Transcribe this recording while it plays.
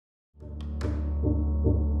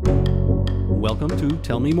Welcome to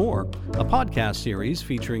Tell Me More, a podcast series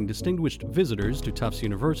featuring distinguished visitors to Tufts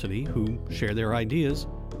University who share their ideas,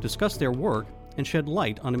 discuss their work, and shed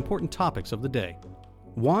light on important topics of the day.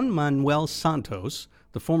 Juan Manuel Santos,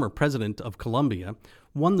 the former president of Colombia,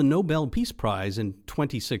 won the Nobel Peace Prize in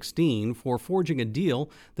 2016 for forging a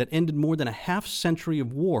deal that ended more than a half-century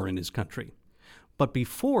of war in his country. But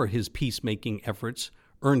before his peacemaking efforts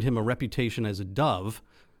earned him a reputation as a dove,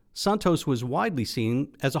 Santos was widely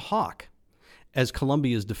seen as a hawk. As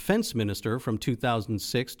Colombia's defense minister from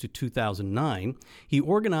 2006 to 2009, he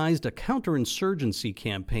organized a counterinsurgency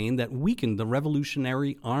campaign that weakened the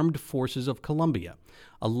Revolutionary Armed Forces of Colombia,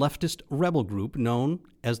 a leftist rebel group known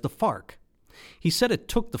as the FARC. He said it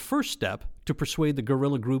took the first step to persuade the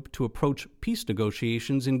guerrilla group to approach peace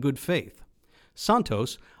negotiations in good faith.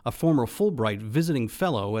 Santos, a former Fulbright visiting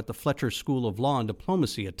fellow at the Fletcher School of Law and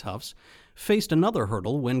Diplomacy at Tufts, faced another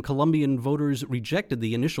hurdle when Colombian voters rejected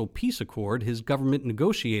the initial peace accord his government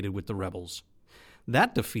negotiated with the rebels.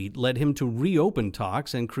 That defeat led him to reopen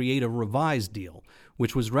talks and create a revised deal,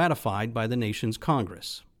 which was ratified by the nation's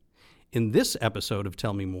Congress. In this episode of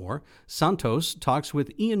Tell Me More, Santos talks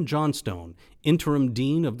with Ian Johnstone, interim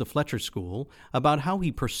dean of the Fletcher School, about how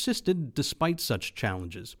he persisted despite such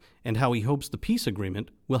challenges, and how he hopes the peace agreement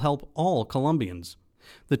will help all Colombians.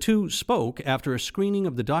 The two spoke after a screening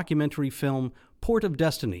of the documentary film Port of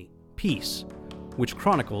Destiny, Peace, which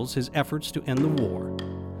chronicles his efforts to end the war.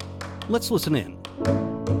 Let's listen in.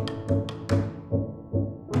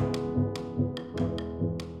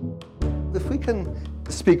 If we can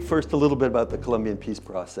speak first a little bit about the Colombian peace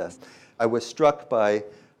process. I was struck by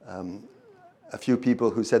a few people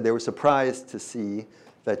who said they were surprised to see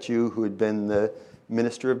that you, who had been the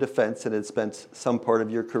Minister of Defense and had spent some part of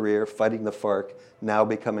your career fighting the FARC, now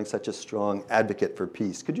becoming such a strong advocate for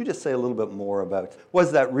peace. Could you just say a little bit more about,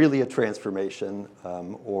 was that really a transformation,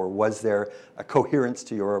 or was there a coherence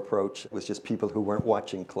to your approach? It was just people who weren't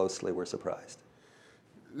watching closely were surprised.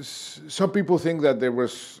 Some people think that there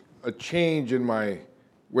was a change in my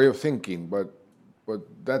way of thinking, but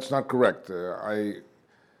that's not correct. I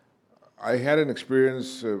had an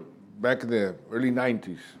experience back in the early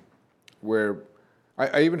 90s where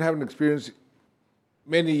I even had an experience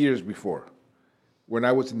many years before when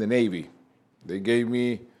I was in the Navy. They gave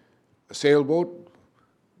me a sailboat,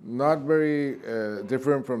 not very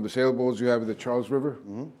different from the sailboats you have in the Charles River.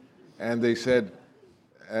 Mm-hmm. And they said,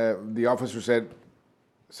 the officer said,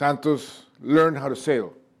 "Santos, learn how to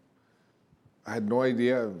sail." I had no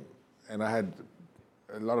idea, and I had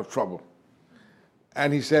a lot of trouble.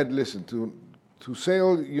 And he said, "Listen, to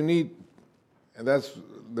sail, you need," and that's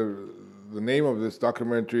the name of this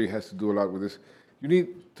documentary has to do a lot with this, you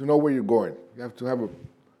need to know where you're going. You have to have a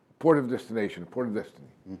port of destination, a port of destiny.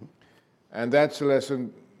 Mm-hmm. And that's a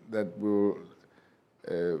lesson that will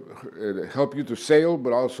help you to sail,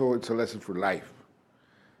 but also it's a lesson for life.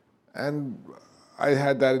 And I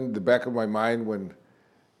had that in the back of my mind when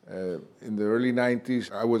in the early 90s,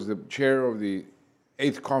 I was the chair of the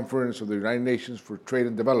 8th Conference of the United Nations for Trade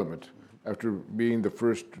and Development, after being the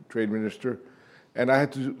first trade minister. And I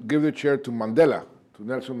had to give the chair to Mandela, to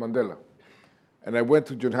Nelson Mandela. And I went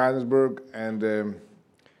to Johannesburg, and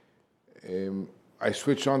I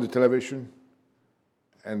switched on the television,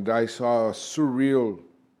 and I saw a surreal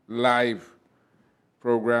live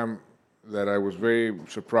program that I was very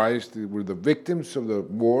surprised. They were the victims of the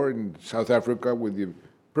war in South Africa with the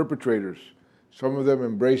perpetrators, some of them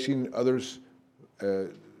embracing, others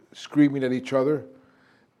screaming at each other.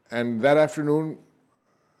 And that afternoon,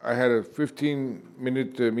 I had a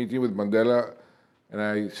 15-minute meeting with Mandela, and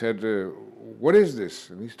I said, "What is this?"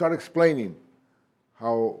 And he started explaining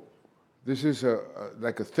how this is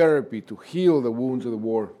like a therapy to heal the wounds of the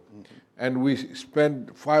war. Mm-hmm. And we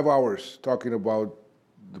spent 5 hours talking about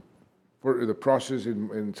the process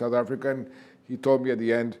in South Africa, and he told me at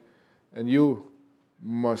the end, "And you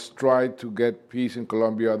must try to get peace in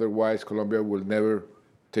Colombia, otherwise Colombia will never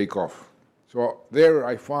take off." So there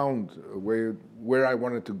I found a way where I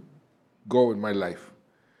wanted to go in my life.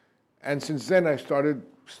 And since then I started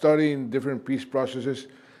studying different peace processes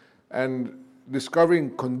and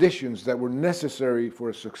discovering conditions that were necessary for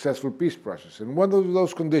a successful peace process. And one of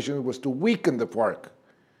those conditions was to weaken the FARC,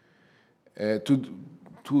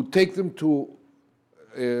 to take them to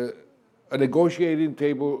a negotiating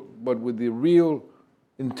table, but with the real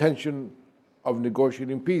intention of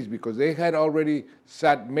negotiating peace, because they had already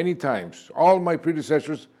sat many times. All my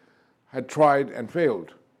predecessors had tried and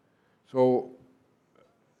failed. So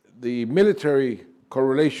the military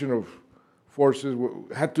correlation of forces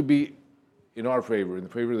had to be in our favor, in the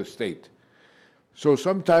favor of the state. So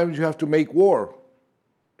sometimes you have to make war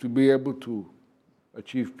to be able to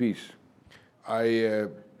achieve peace. I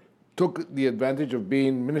took the advantage of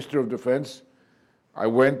being Minister of Defense. I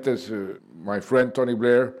went as my friend Tony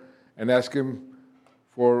Blair and asked him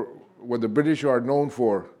for what the British are known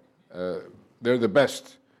for. They're the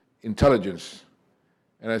best, intelligence.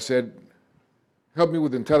 And I said, help me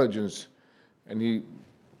with intelligence. And he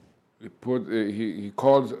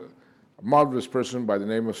called a marvelous person by the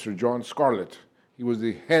name of Sir John Scarlett. He was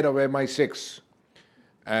the head of MI6.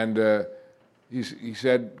 And he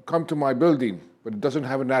said, come to my building, but it doesn't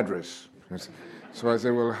have an address. So I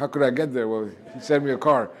said, well, how could I get there? Well, he sent me a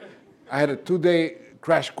car. I had a 2-day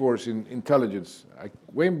crash course in intelligence. I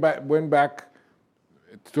went back,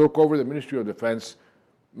 took over the Ministry of Defense,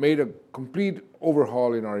 made a complete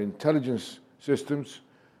overhaul in our intelligence systems.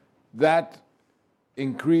 That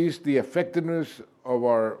increased the effectiveness of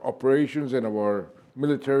our operations and of our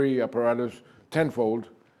military apparatus tenfold,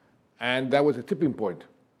 and that was a tipping point.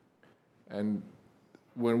 And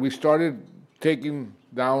when we started taking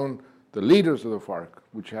down the leaders of the FARC,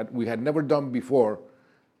 which we had never done before,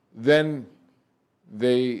 then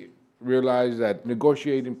they realized that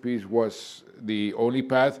negotiating peace was the only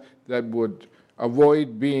path that would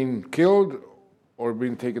avoid being killed or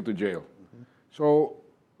being taken to jail. Mm-hmm. So,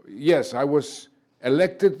 yes, I was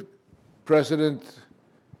elected president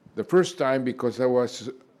the first time because I was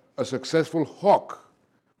a successful hawk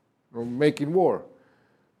making war.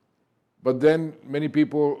 But then many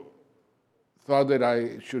people thought that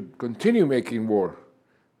I should continue making war.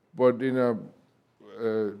 But in a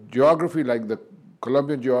geography like the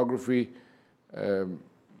Colombian geography,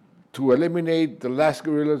 to eliminate the last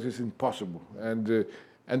guerrillas is impossible. And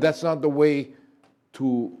that's not the way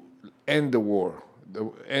to end the war.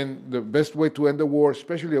 The best way to end the war,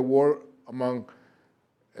 especially a war among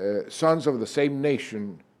sons of the same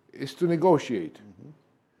nation, is to negotiate.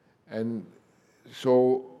 Mm-hmm. And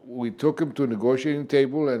so we took him to a negotiating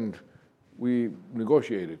table and we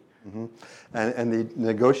negotiated. Mm-hmm. And the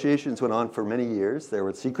negotiations went on for many years. There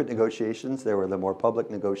were secret negotiations, there were the more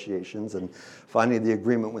public negotiations, and finally the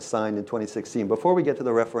agreement was signed in 2016. Before we get to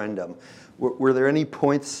the referendum, were there any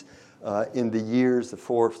points in the years, the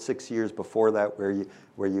 4-6 years before that,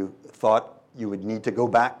 where you thought you would need to go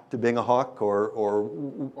back to being a hawk, or?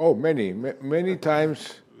 Oh, many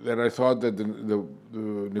times that I thought that the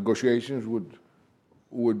negotiations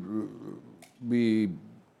would be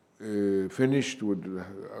finished,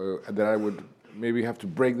 that I would maybe have to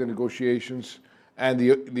break the negotiations, and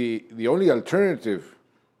the only alternative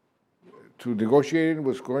to negotiating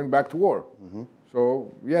was going back to war. Mm-hmm.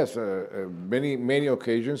 So yes, many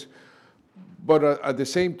occasions, but at the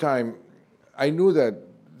same time, I knew that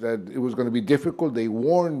it was going to be difficult. They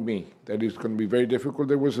warned me that it's going to be very difficult.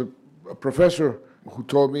 There was a professor who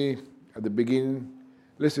told me at the beginning,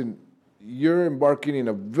 listen, you're embarking in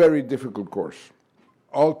a very difficult course.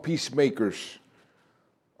 All peacemakers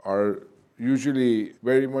are usually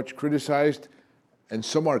very much criticized, and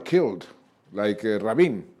some are killed, like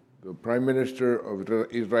Rabin, the prime minister of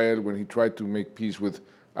Israel, when he tried to make peace with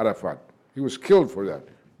Arafat. He was killed for that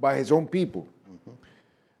by his own people.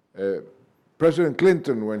 Mm-hmm. President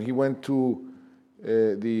Clinton, when he went to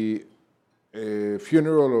the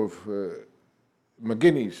funeral of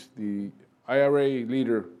McGuinness, the IRA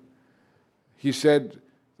leader, he said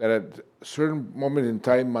that at a certain moment in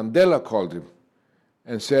time, Mandela called him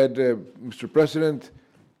and said, Mr. President,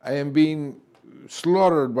 I am being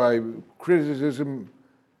slaughtered by criticism.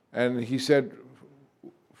 And he said,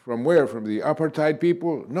 from where? From the apartheid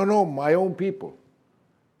people? No, my own people.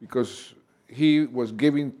 Because he was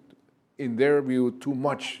giving, in their view, too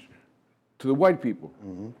much to the white people.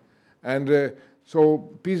 Mm-hmm. And so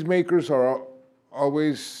peacemakers are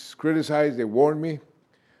always criticized. They warned me.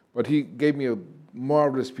 But he gave me a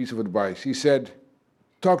marvelous piece of advice. He said,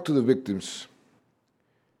 talk to the victims,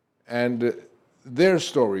 and their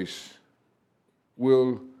stories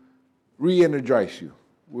will re-energize you,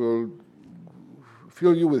 will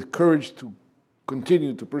fill you with courage to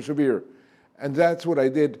continue to persevere. And that's what I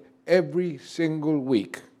did every single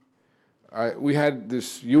week. We had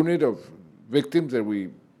this unit of victims that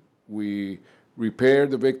we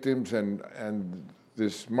repaired the victims, and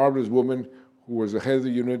this marvelous woman who was the head of the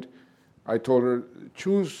unit, I told her,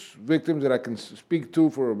 choose victims that I can speak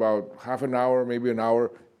to for about half an hour, maybe an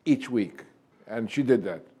hour each week. And she did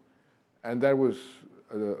that. And that was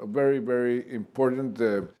a very, very important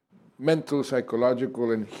mental,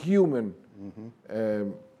 psychological, and human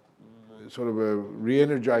sort of a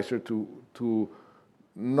re-energizer to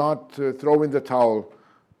not throw in the towel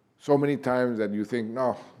so many times that you think,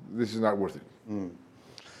 no, this is not worth it. Mm.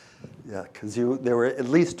 Yeah, because there were at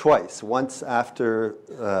least twice. Once after,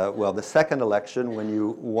 the second election, when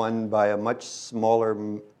you won by a much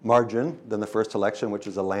smaller margin than the first election, which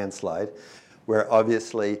was a landslide, where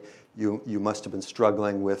obviously you must have been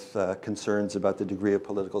struggling with concerns about the degree of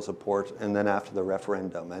political support, and then after the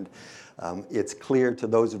referendum. And it's clear to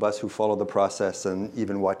those of us who follow the process, and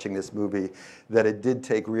even watching this movie, that it did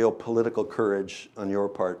take real political courage on your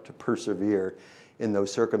part to persevere in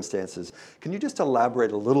those circumstances. Can you just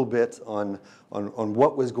elaborate a little bit on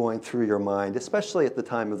what was going through your mind, especially at the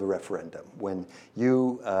time of the referendum, when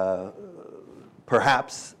you,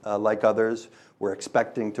 perhaps like others, were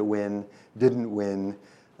expecting to win, didn't win?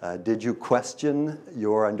 Did you question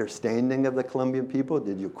your understanding of the Colombian people?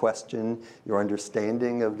 Did you question your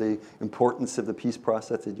understanding of the importance of the peace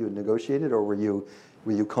process that you had negotiated, or were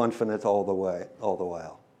you confident all the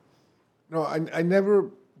while? No, I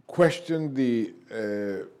never questioned the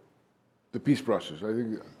peace process. I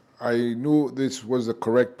think I knew this was the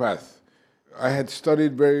correct path. I had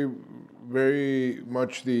studied very, very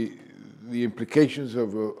much the implications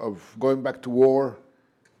of going back to war,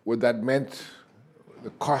 what that meant, the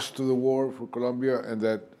cost of the war for Colombia, and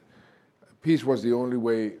that peace was the only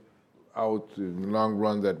way out in the long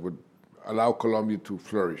run that would allow Colombia to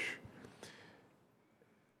flourish.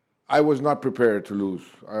 I was not prepared to lose.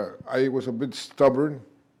 I was a bit stubborn.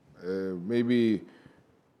 Maybe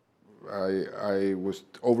I was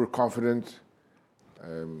overconfident.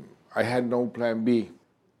 I had no plan B.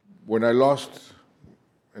 When I lost,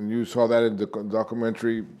 and you saw that in the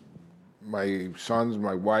documentary, my sons,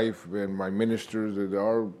 my wife, and my ministers, they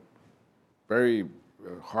are very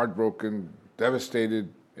heartbroken,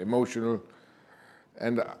 devastated, emotional.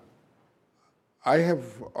 And I have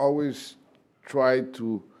always tried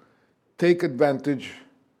to take advantage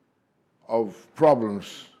of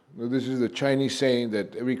problems. This is the Chinese saying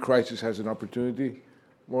that every crisis has an opportunity,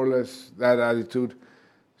 more or less that attitude.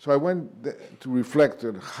 So I went to reflect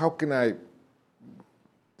on how can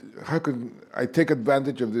I take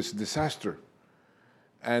advantage of this disaster?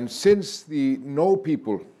 And since the No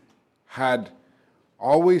people had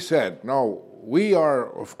always said, no, we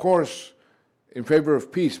are, of course, in favor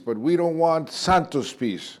of peace, but we don't want Santos'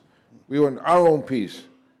 peace. We want our own peace.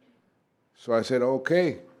 So I said,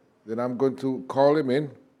 okay, then I'm going to call him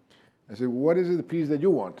in. I said, what is the peace that you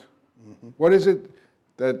want? Mm-hmm. What is it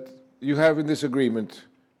that you have in this agreement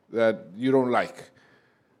that you don't like?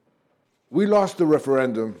 We lost the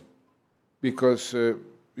referendum because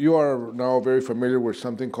you are now very familiar with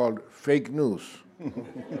something called fake news.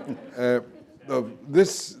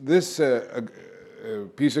 This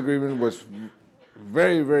peace agreement was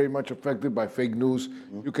very, very much affected by fake news.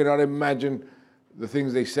 Mm-hmm. You cannot imagine the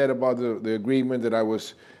things they said about the agreement, that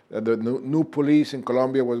the new police in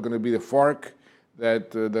Colombia was going to be the FARC,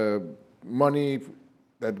 that the money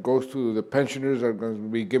that goes to the pensioners are going to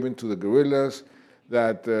be given to the guerrillas,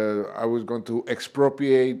 that I was going to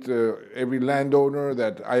expropriate every landowner,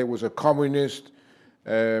 that I was a communist,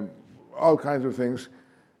 all kinds of things,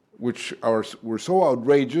 which were so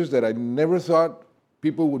outrageous that I never thought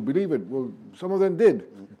people would believe it. Well, some of them did.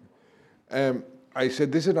 I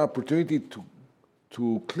said, this is an opportunity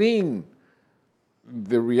to clean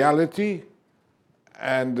the reality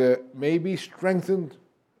and maybe strengthen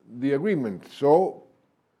the agreement. So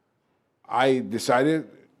I decided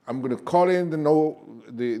I'm going to call in the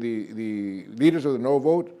leaders of the no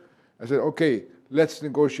vote. I said, okay, let's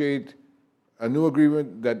negotiate a new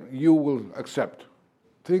agreement that you will accept.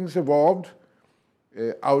 Things evolved.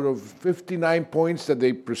 Out of 59 points that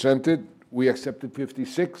they presented, we accepted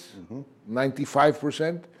 56,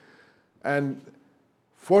 95%. And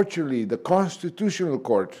fortunately, the Constitutional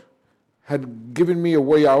Court had given me a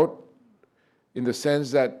way out, in the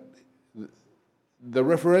sense that the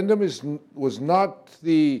referendum was not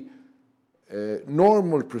the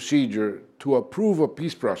normal procedure to approve a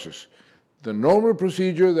peace process. The normal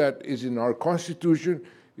procedure that is in our Constitution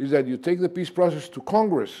is that you take the peace process to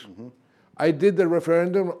Congress. Mm-hmm. I did the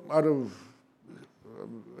referendum out of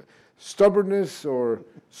stubbornness or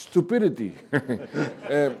stupidity.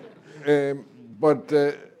 But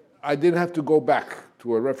I didn't have to go back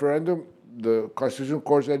to a referendum. The Constitutional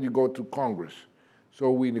Court said you go to Congress. So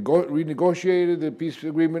we renegotiated the peace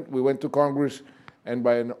agreement, we went to Congress, and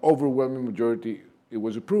by an overwhelming majority, it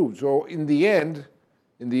was approved. So in the end,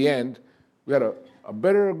 we had a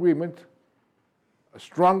better agreement, a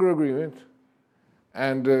stronger agreement,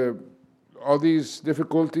 and all these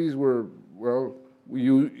difficulties were, well,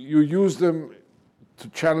 you use them to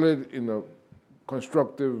channel it in a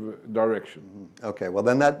constructive direction. Okay, well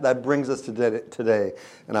then that brings us to today,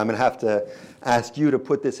 and I'm going to have to ask you to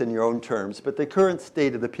put this in your own terms, but the current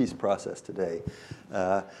state of the peace process today,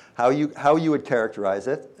 how you would characterize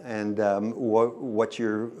it, and what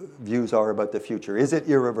your views are about the future. Is it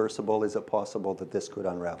irreversible? Is it possible that this could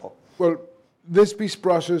unravel? Well, this peace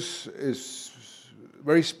process is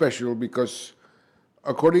very special because,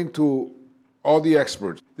 according to all the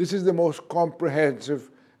experts, this is the most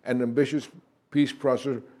comprehensive and ambitious peace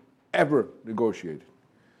process ever negotiated.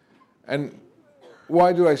 And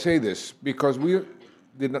why do I say this? Because we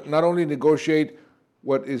did not only negotiate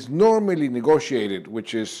what is normally negotiated,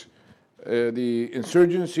 which is the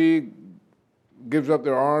insurgency gives up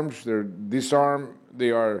their arms, they're disarmed,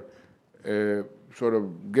 they are sort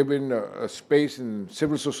of given a space in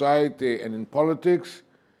civil society and in politics,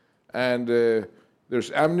 and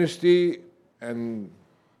there's amnesty, and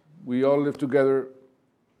we all live together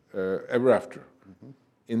ever after.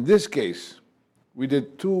 In this case, we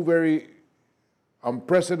did two very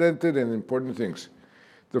unprecedented and important things.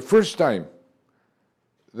 The first time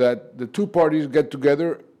that the two parties get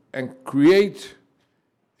together and create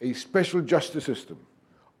a special justice system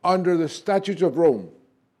under the Statutes of Rome,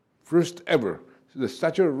 first ever. The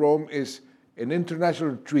Statute of Rome is an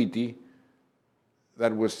international treaty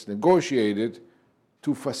that was negotiated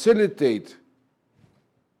to facilitate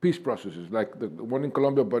peace processes, like the one in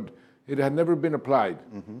Colombia, but it had never been applied.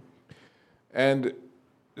 And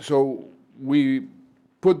so we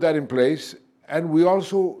put that in place, and we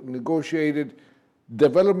also negotiated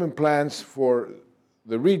development plans for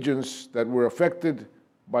the regions that were affected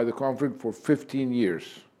by the conflict for 15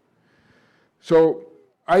 years. So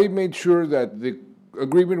I made sure that the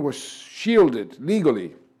agreement was shielded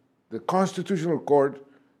legally. The Constitutional Court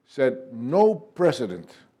said no president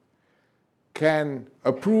can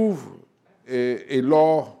approve a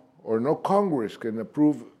law, or no Congress can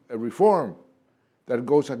approve a reform that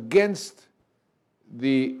goes against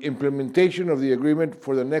the implementation of the agreement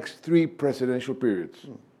for the next 3 presidential periods.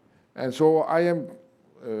 And so I am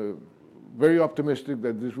very optimistic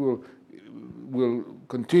that this will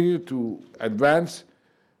continue to advance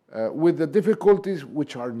with the difficulties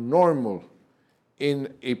which are normal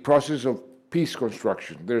in a process of peace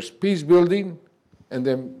construction. There's peace building and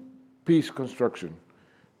then peace construction.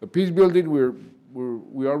 The peace building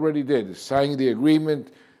we already did, signed the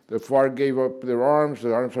agreement, the FARC gave up their arms,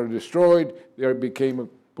 the arms are destroyed, they became a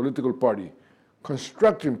political party.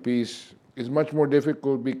 Constructing peace is much more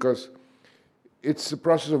difficult because it's a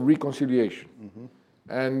process of reconciliation.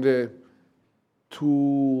 And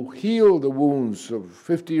to heal the wounds of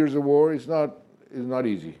 50 years of war is not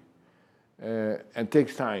easy, and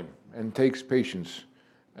takes time and takes patience.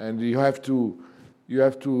 And you have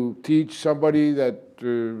to teach somebody that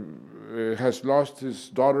has lost his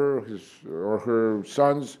daughter or her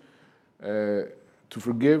sons to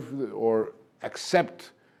forgive or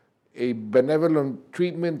accept a benevolent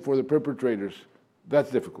treatment for the perpetrators. That's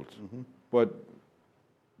difficult.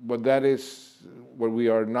 But that is what we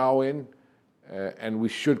are now in, and we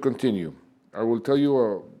should continue. I will tell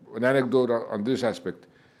you an anecdote on this aspect.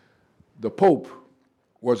 The Pope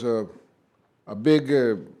was a big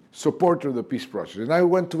supporter of the peace process, and I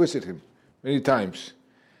went to visit him many times.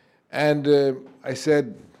 And I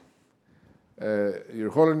said, Your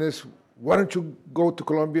Holiness, why don't you go to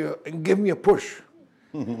Colombia and give me a push?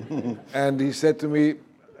 And he said to me,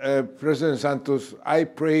 President Santos, I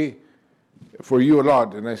pray for you a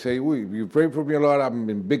lot. And I say, you pray for me a lot, I'm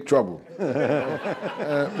in big trouble.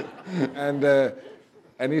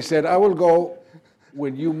 And he said, I will go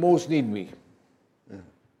when you most need me.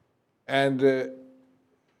 And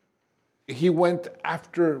he went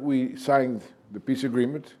after we signed the peace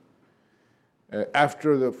agreement,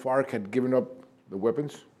 after the FARC had given up the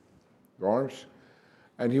weapons, the arms,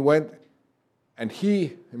 and he went, and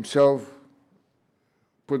he himself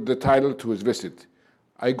put the title to his visit.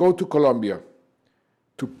 I go to Colombia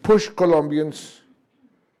to push Colombians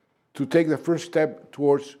to take the first step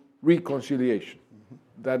towards reconciliation.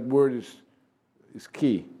 That word is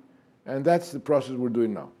key. And that's the process we're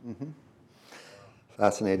doing now.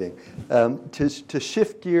 Fascinating. To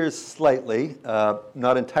shift gears slightly,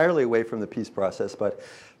 not entirely away from the peace process, but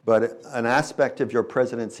an aspect of your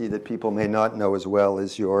presidency that people may not know as well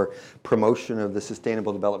is your promotion of the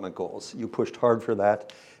Sustainable Development Goals. You pushed hard for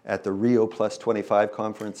that at the Rio Plus 25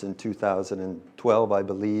 conference in 2012, I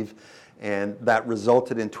believe, And that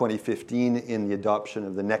resulted in 2015 in the adoption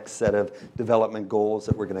of the next set of development goals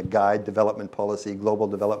that were going to guide development policy, global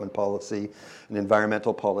development policy, and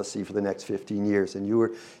environmental policy for the next 15 years. And you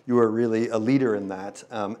were really a leader in that.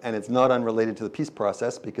 And it's not unrelated to the peace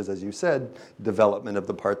process because, as you said, development of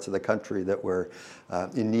the parts of the country that were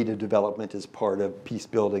in need of development is part of peace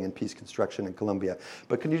building and peace construction in Colombia.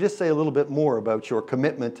 But can you just say a little bit more about your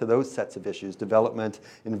commitment to those sets of issues, development,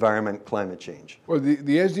 environment, climate change? Well, the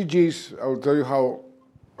SDGs, I will tell you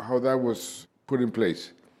how that was put in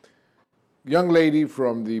place. Young lady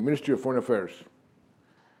from the Ministry of Foreign Affairs,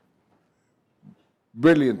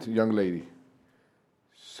 brilliant young lady,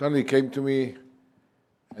 suddenly came to me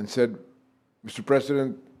and said, Mr.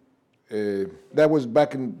 President, that was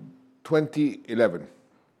back in 2011.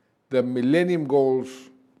 The Millennium Goals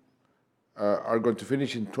are going to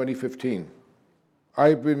finish in 2015.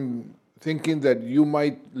 I've been thinking that you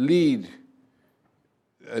might lead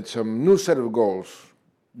at some new set of goals,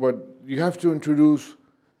 but you have to introduce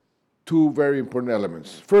two very important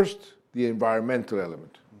elements. First, the environmental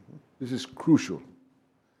element. This is crucial.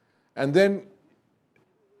 And then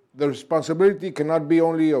the responsibility cannot be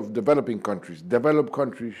only of developing countries. Developed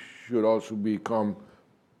countries should also become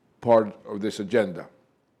part of this agenda.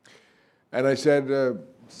 And I said,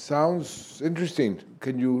 sounds interesting.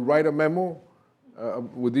 Can you write a memo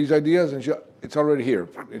with these ideas? And it's already here.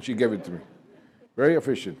 And she gave it to me. Very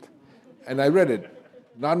efficient. And I read it.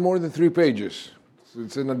 Not more than 3 pages. So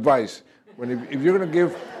it's an advice. If you're going to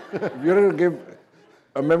give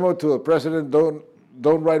a memo to a president, don't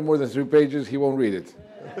write more than 3 pages. He won't read it.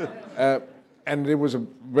 And it was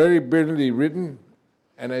very brilliantly written.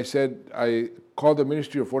 And I called the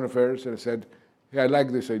Ministry of Foreign Affairs and I said, hey, I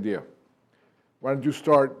like this idea. Why don't you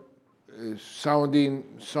start sounding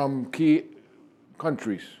some key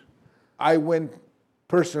countries? I went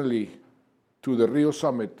personally to the Rio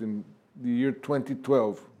Summit in the year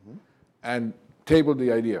 2012 and tabled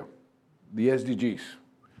the idea, the SDGs.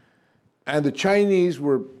 And the Chinese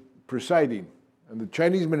were presiding. And the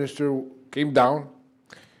Chinese minister came down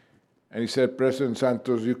and he said, President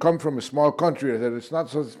Santos, you come from a small country. I said, it's not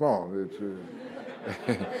so small.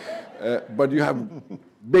 But you have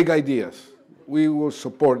big ideas. We will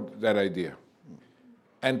support that idea.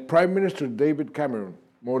 And Prime Minister David Cameron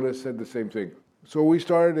more or less said the same thing. So we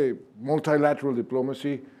started a multilateral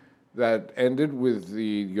diplomacy that ended with the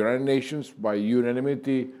United Nations by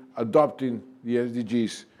unanimity adopting the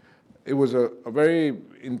SDGs. It was a very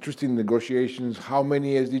interesting negotiations, how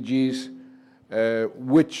many SDGs,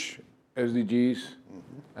 which SDGs,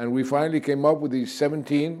 and we finally came up with these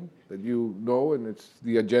 17 that you know, and it's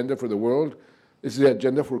the agenda for the world. It's the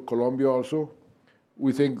agenda for Colombia also.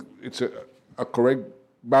 We think it's a correct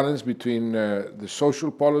balance between the social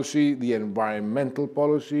policy, the environmental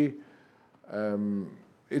policy.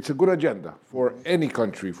 It's a good agenda for any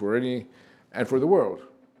country, and for the world.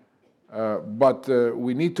 But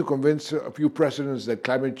we need to convince a few presidents that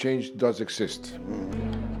climate change does exist.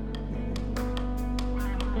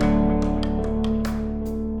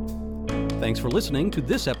 Thanks for listening to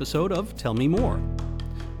this episode of Tell Me More.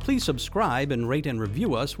 Please subscribe and rate and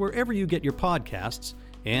review us wherever you get your podcasts.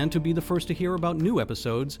 And to be the first to hear about new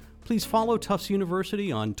episodes, please follow Tufts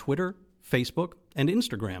University on Twitter, Facebook, and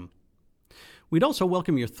Instagram. We'd also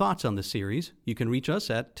welcome your thoughts on the series. You can reach us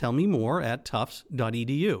at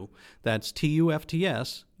tellmemore@tufts.edu. That's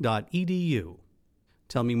tufts.edu.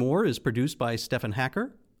 Tell Me More is produced by Stefan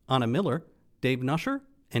Hacker, Anna Miller, Dave Nusher,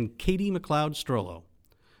 and Katie McLeod-Strollo.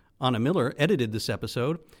 Anna Miller edited this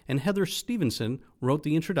episode, and Heather Stevenson wrote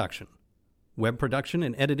the introduction. Web production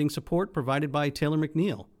and editing support provided by Taylor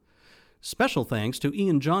McNeil. Special thanks to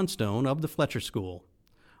Ian Johnstone of the Fletcher School.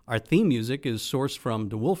 Our theme music is sourced from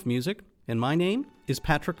DeWolf Music, and my name is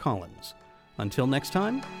Patrick Collins. Until next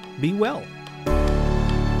time, be well.